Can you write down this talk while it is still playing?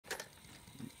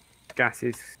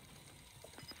gases.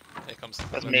 Here comes the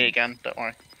That's problem. me again, don't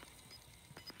worry.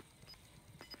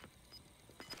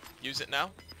 Use it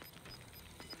now.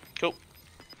 Cool.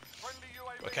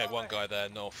 Okay, one guy there,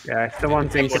 north. Yeah,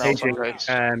 someone's Everyone else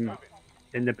engaging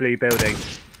in the blue building.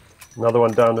 Another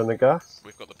one down in the gas.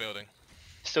 We've got the building.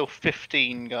 Still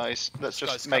 15 guys. Let's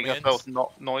Guys just make coming in. ourselves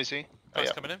not noisy. Guys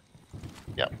yeah. coming in.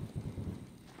 Yep.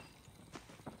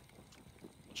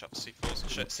 Watch out for C4s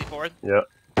and shit. C4 in. Yeah.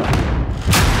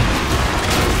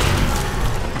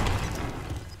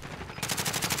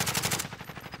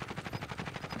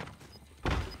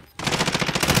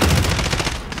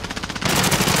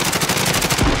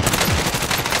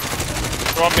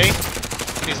 They're on me.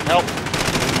 Need some help.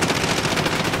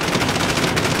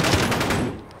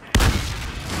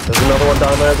 There's another one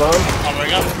down there, Zan.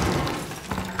 Armoring up.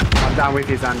 I'm down with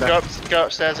you, Xander. Go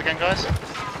upstairs again, guys.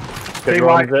 Get your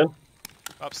arms in.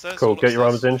 Upstairs. Cool, all get your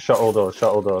arms upstairs. in. Shut all doors,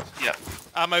 shut all doors. Yeah.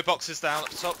 Ammo boxes down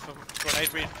at the top for grenade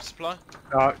resupply.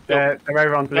 Oh, they're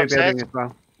over on blue Upstairs. building as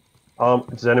well.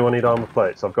 Does anyone need armor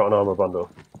plates? I've got an armor bundle.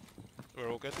 We're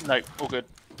all good. No, all good.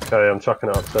 Okay, I'm chucking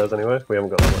it upstairs anyway. We haven't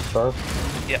got that much time.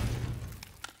 Yeah.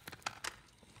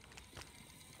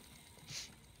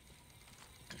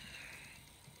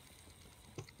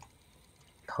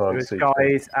 Can't There's see.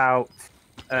 guys out,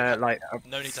 like.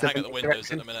 No need to hang at the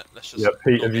windows in a minute. Let's just. Yeah,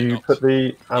 Pete, have not get you knocked. put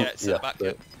the? Yeah, it's at the back. yeah.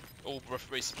 Yeah. All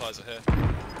resupplies are here.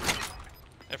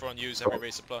 Everyone use every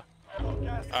resupply.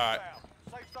 Alright.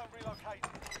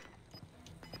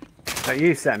 Are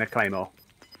you setting a claymore?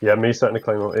 Yeah, me setting a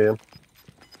claymore, Ian.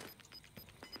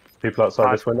 People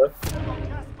outside this window.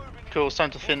 Cool, it's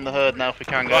time to thin the herd now if we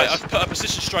can, Right, guys. I've put a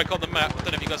precision strike on the map. I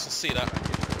don't know if you guys can see that.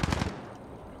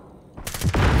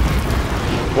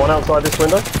 One outside this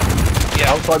window.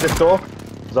 Yeah. Outside this door.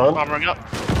 Zan. Armoring up.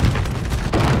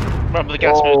 Remember the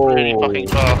gas moves really fucking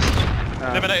fast.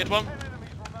 Eliminated one.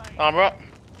 Armor up.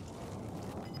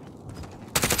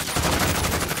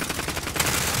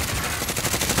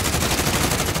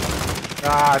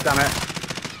 Ah, damn it.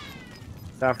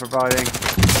 Self-reviding.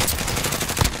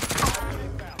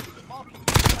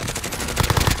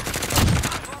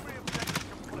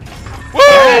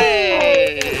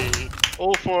 Hey!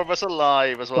 All four of us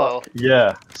alive as well.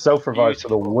 Yeah, self-revive for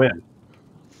the win.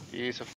 Beautiful.